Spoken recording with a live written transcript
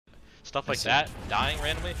stuff like that, dying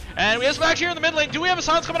randomly. And we have some action here in the mid lane. Do we have a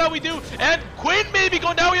silence coming out? We do. And Quinn maybe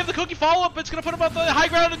going down. We have the cookie follow-up. It's going to put him on the high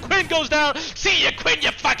ground, and Quinn goes down. See ya, Quinn,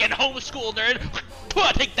 you fucking homeschool nerd.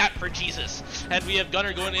 Take that for Jesus. And we have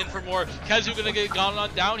Gunner going in for more. Kazu going to get gone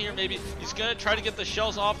on down here maybe. He's going to try to get the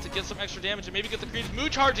shells off to get some extra damage and maybe get the creeps. Moo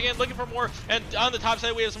charging in, looking for more. And on the top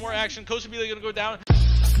side, we have some more action. Kosubi going to go down.